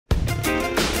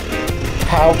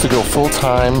How to go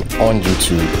full-time on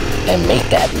YouTube and make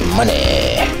that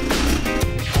money.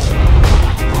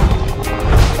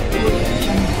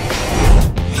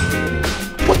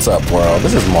 What's up, world?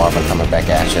 This is Marvin coming back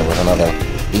at you with another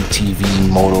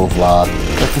ATV moto vlog.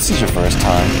 If this is your first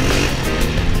time,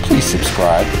 please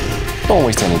subscribe. Don't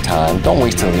waste any time. Don't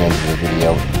wait till the end of the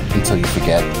video until you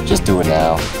forget. Just do it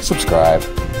now. Subscribe.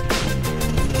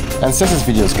 And since this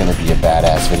video is going to be a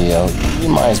badass video, you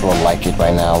might as well like it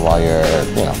right now while you're,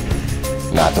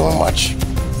 not doing much.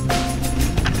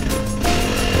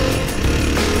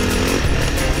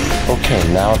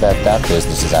 Okay, now that that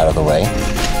business is out of the way,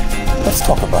 let's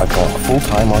talk about going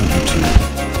full-time on YouTube.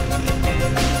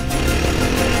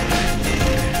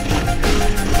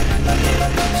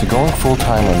 So going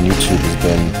full-time on YouTube has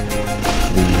been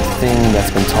the thing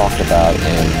that's been talked about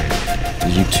in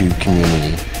the YouTube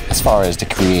community. As far as the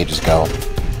creators go,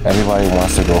 everybody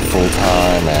wants to go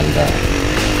full-time and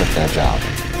quit their job.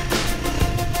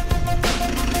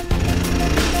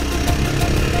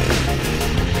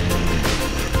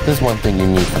 There's one thing you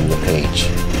need from your page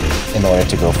in order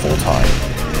to go full-time,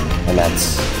 and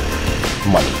that's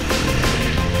money.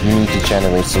 You need to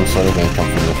generate some sort of income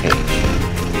from your page.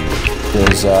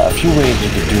 There's a few ways you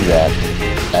could do that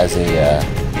as a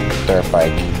dirt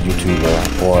bike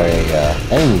YouTuber or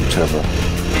any YouTuber.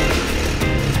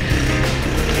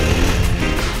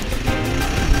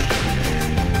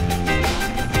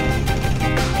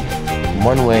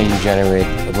 One way you generate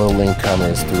a little income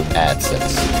is through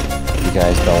AdSense. If you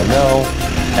guys don't know,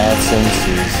 AdSense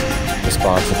is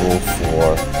responsible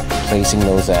for placing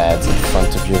those ads in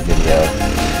front of your video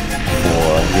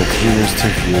for your viewers to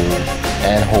view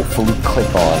and hopefully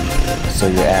click on, so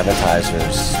your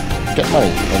advertisers get money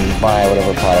and buy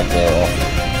whatever product they're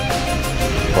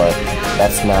offering. But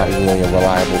that's not really a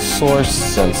reliable source,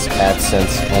 since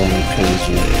AdSense only pays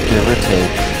you, give or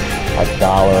take, $1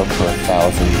 per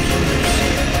 1,000 views.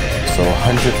 So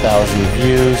 100,000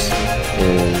 views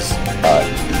is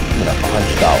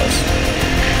 $100.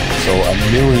 So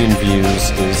 1,000,000 views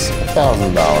is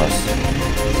 $1,000.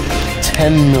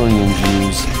 10 million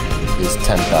views is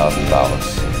 $10,000.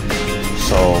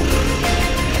 So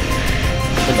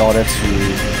in order to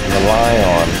rely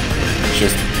on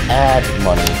just ad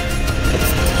money,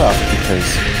 it's tough because,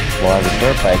 well, as a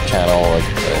dirt bike channel, like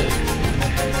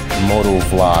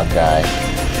Motovlog guy,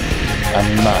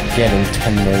 I'm not getting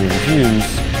 10 million views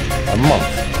a month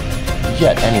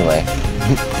yet. Anyway,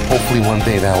 hopefully one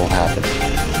day that will happen.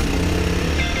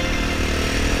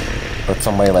 But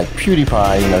somebody like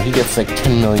PewDiePie, he gets like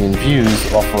 10 million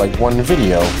views off of like one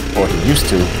video, or he used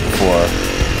to before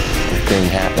the thing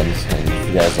happens. And if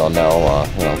you guys don't know,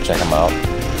 check him out.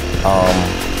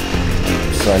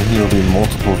 So he'll do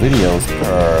multiple videos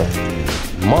per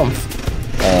month,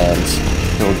 and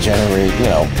he'll generate,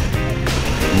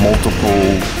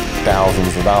 multiple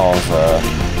thousands of dollars a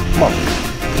month.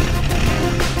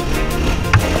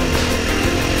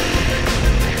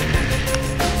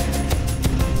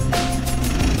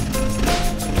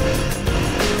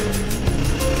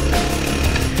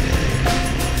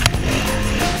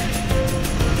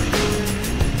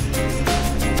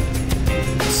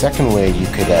 Second way you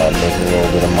could make a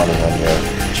little bit of money on your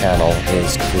channel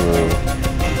is through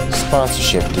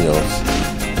sponsorship deals.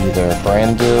 Either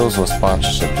brand deals or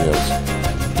sponsorship deals.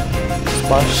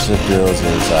 Sponsorship deals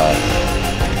is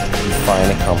you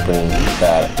find a company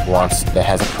that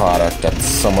has a product that's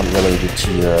somewhat related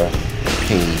to your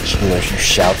page. If you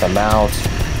shout them out,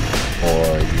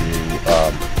 or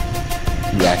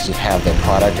you actually have their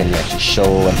product and you actually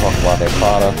show and talk about their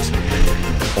product,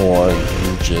 or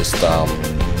you just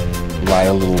write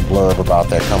a little blurb about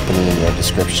their company in your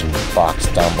description box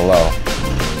down below,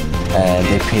 and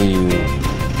they pay you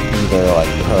either like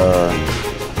per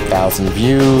 1,000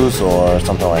 views or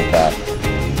something like that,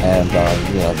 and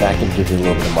that can give you a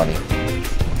little bit of money.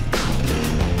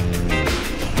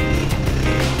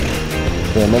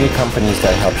 There are many companies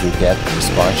that help you get these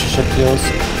sponsorship deals,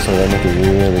 so they make it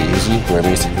really easy, where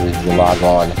basically you log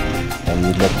on and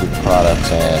you look through the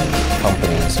products and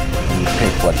companies and you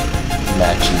pick what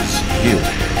matches you.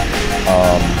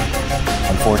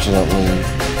 Unfortunately,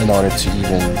 in order to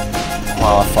even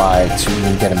qualify to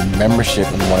even get a membership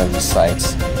in one of these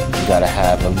sites, you gotta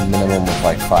have a minimum of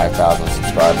like 5,000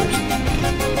 subscribers.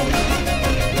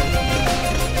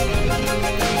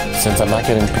 Since I'm not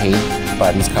getting paid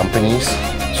by these companies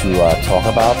to talk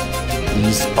about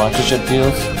these sponsorship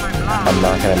deals, I'm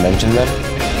not gonna mention them.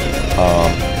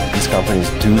 These companies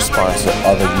do sponsor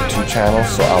other YouTube channels,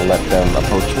 so I'll let them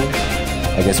approach me.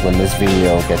 I guess when this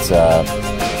video gets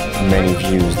many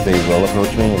views, they will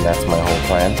approach me, and that's my whole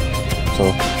plan.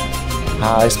 So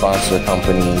High sponsor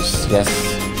companies. Yes,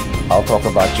 I'll talk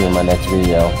about you in my next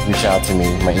video. Reach out to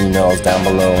me. My email is down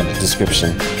below in the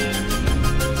description.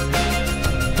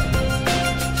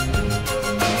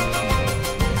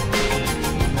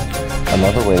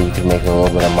 Another way you can make a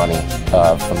little bit of money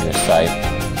from your site,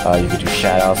 you could do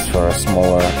shoutouts for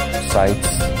smaller sites,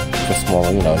 for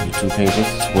smaller, YouTube pages,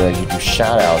 where you do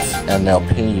shoutouts and they'll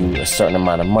pay you a certain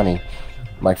amount of money.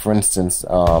 Like for instance,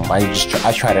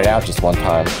 I tried it out just one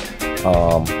time,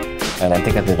 and I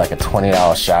think I did like a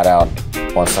 $20 shout out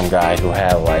on some guy who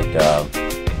had like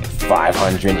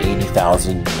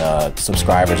 580,000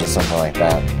 subscribers or something like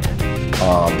that.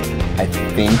 I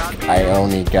think I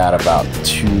only got about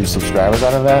 2 subscribers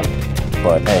out of that,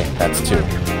 but hey, that's 2.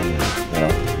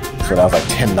 So that was like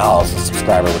 $10 a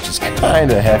subscriber, which is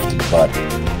kind of hefty, but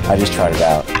I just tried it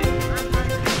out.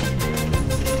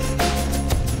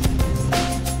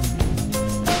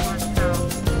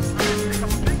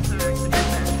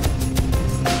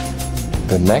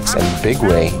 The next and big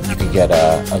way you could get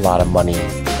a lot of money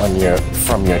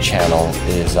from your channel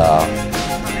is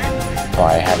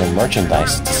by having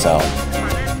merchandise to sell.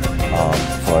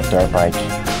 For a dirt bike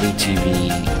ATV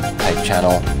type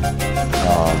channel,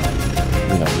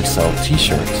 we sell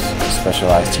t-shirts,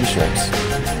 specialized t-shirts.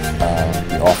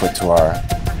 We offer to our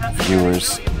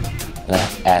viewers and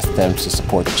ask them to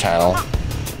support the channel.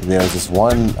 There's this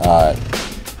one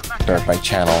dirt bike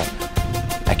channel,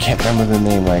 I can't remember the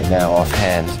name right now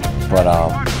offhand, but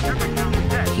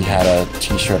he had a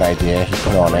t-shirt idea he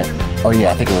put on it. Oh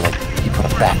yeah, I think it was like he put a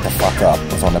 "back the fuck up"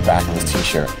 was on the back of his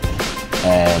t-shirt,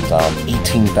 and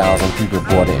 18,000 people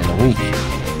bought it in a week.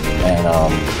 And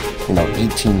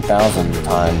 18,000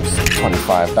 times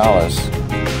 $25.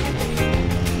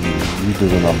 You do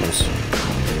the numbers.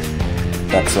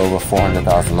 That's over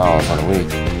 $400,000 in a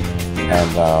week.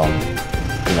 And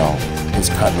his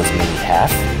cut was maybe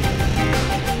half.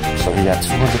 So he got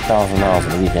 $200,000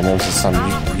 in a week, and there was just some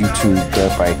YouTube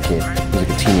dirt bike kid. He was like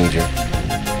a teenager.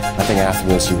 I think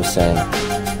afterwards he was saying,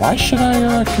 "Why should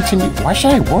I continue? Why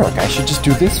should I work? I should just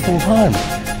do this full time."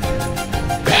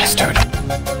 Bastard.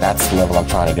 That's the level I'm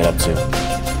trying to get up to.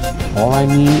 All I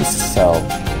need is to sell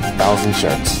 1,000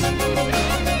 shirts,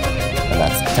 and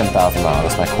that's $10,000.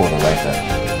 That's my quota right there.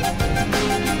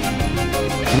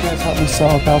 Can you guys help me sell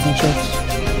 1,000 shirts?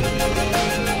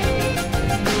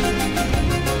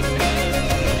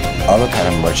 Other kind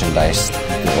of merchandise you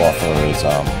can offer is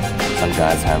some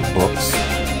guys have books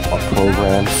or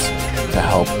programs to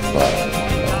help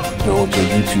build your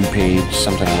YouTube page,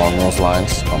 something along those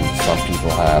lines. Some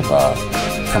people have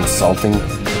consulting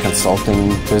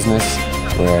business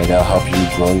where they'll help you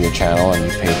grow your channel and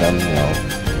you pay them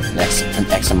an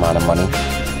X amount of money.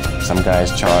 Some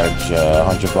guys charge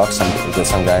 $100,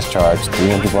 some guys charge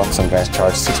 $300, some guys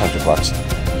charge $600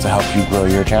 to help you grow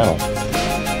your channel.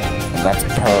 And that's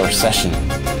per session.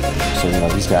 So,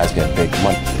 these guys get big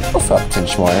money. What's up, Tim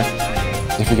Schmoyer?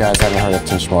 If you guys haven't heard of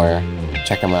Tim Schmoyer,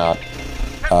 check him out.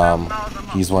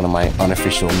 He's one of my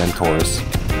unofficial mentors.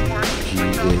 He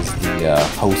is the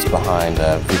host behind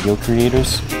Video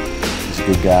Creators. He's a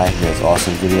good guy. He has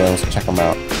awesome videos. Check him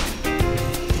out.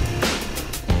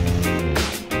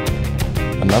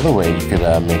 Another way you could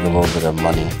make a little bit of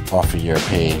money off of your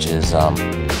page is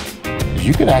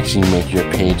you could actually make your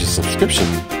page a subscription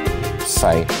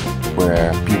site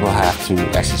where people have to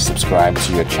actually subscribe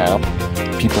to your channel.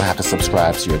 People have to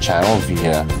subscribe to your channel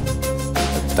via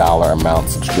a dollar amount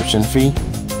subscription fee.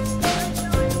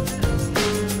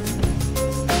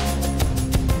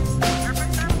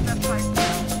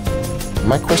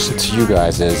 My question to you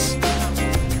guys is,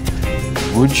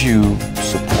 would you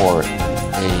support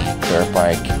a dirt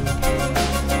bike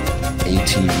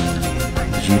ATV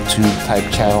YouTube type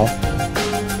channel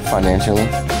financially?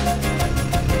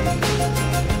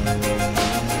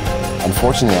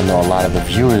 Unfortunately, I know a lot of the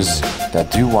viewers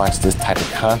that do watch this type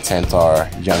of content are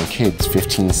young kids,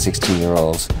 15,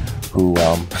 16-year-olds who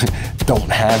don't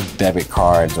have debit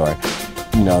cards, or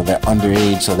they're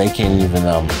underage, so they can't even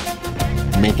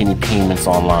make any payments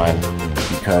online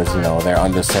because they're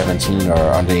under 17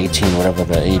 or under 18, whatever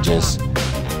the age is.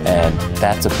 And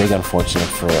that's a big unfortunate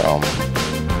for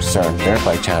certain dirt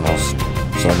bike channels.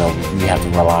 So we have to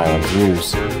rely on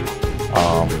views.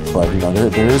 But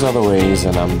there is other ways,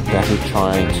 and I'm definitely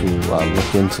trying to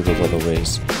look into those other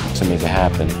ways to make it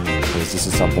happen, because this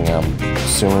is something I'm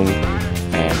pursuing,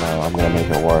 and I'm gonna make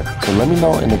it work. So let me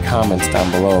know in the comments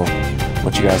down below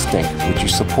what you guys think. Would you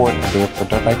support the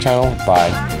dirt bike channel by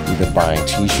either buying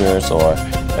t-shirts, or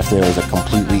if there was a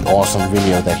completely awesome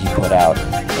video that he put out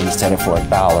and he set it for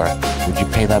 $1, would you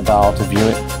pay that $1 to view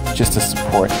it just to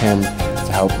support him,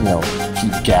 to help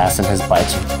keep gas in his bike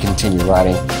so he can continue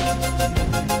riding?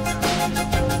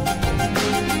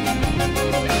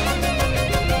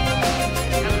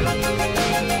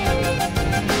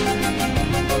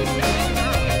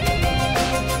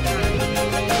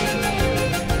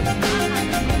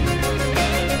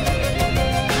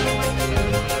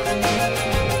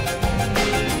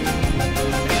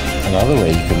 another way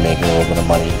you can make a little bit of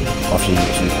money off your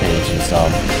YouTube page is,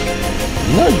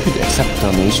 you know, you could accept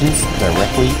donations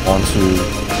directly onto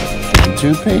a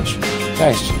YouTube page.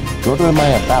 Guys, go to my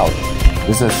About.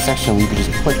 There's a section where you can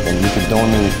just click and you can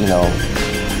donate, you know,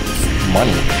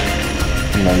 money.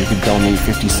 You know, you could donate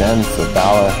 50 cents, $1.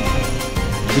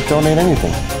 You could donate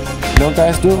anything. You know,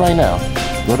 guys, do it right now.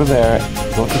 Go to there,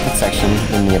 go to the section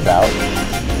in the About,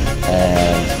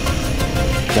 and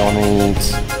donate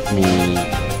me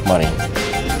money.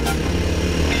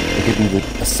 It could be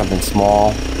something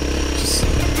small.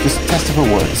 Just test if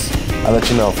it works. I'll let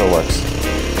you know if it works.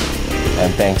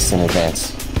 And thanks in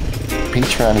advance.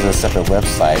 Patreon is a separate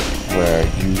website where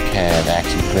you can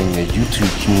actually bring the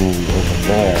YouTube community over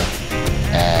there,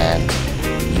 and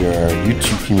your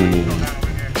YouTube community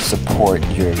support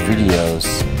your videos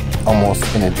almost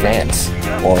in advance,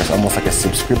 or it's almost like a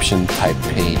subscription type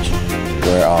page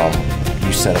where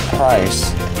you set a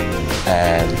price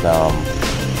and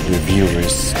your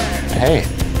viewers pay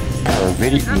per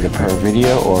video, either per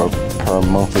video or per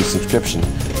monthly subscription.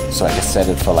 So I can set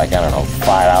it for, like, I don't know,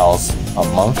 $5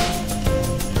 a month,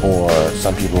 or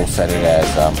some people set it as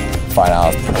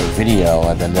 $5 per video,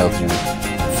 and then they'll do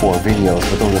 4 videos,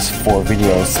 but those are 4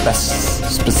 videos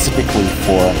specifically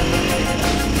for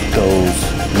those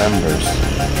members,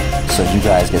 so you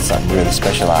guys get something really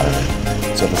special out of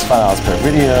it. So if it's $5 per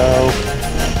video,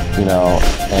 you know,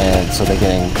 and so they're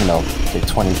getting, you know, say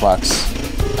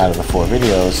 $20 out of the 4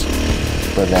 videos,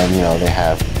 but then, you know, they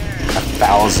have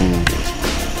 1,000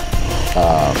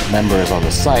 members on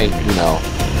the site, you know,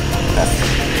 that's,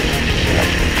 you know,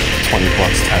 $20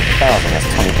 times 1,000, that's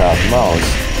 $20,000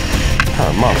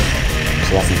 per month.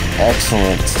 So that's an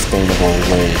excellent, sustainable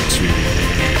way to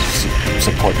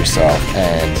support yourself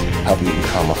and help you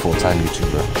become a full-time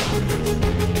YouTuber.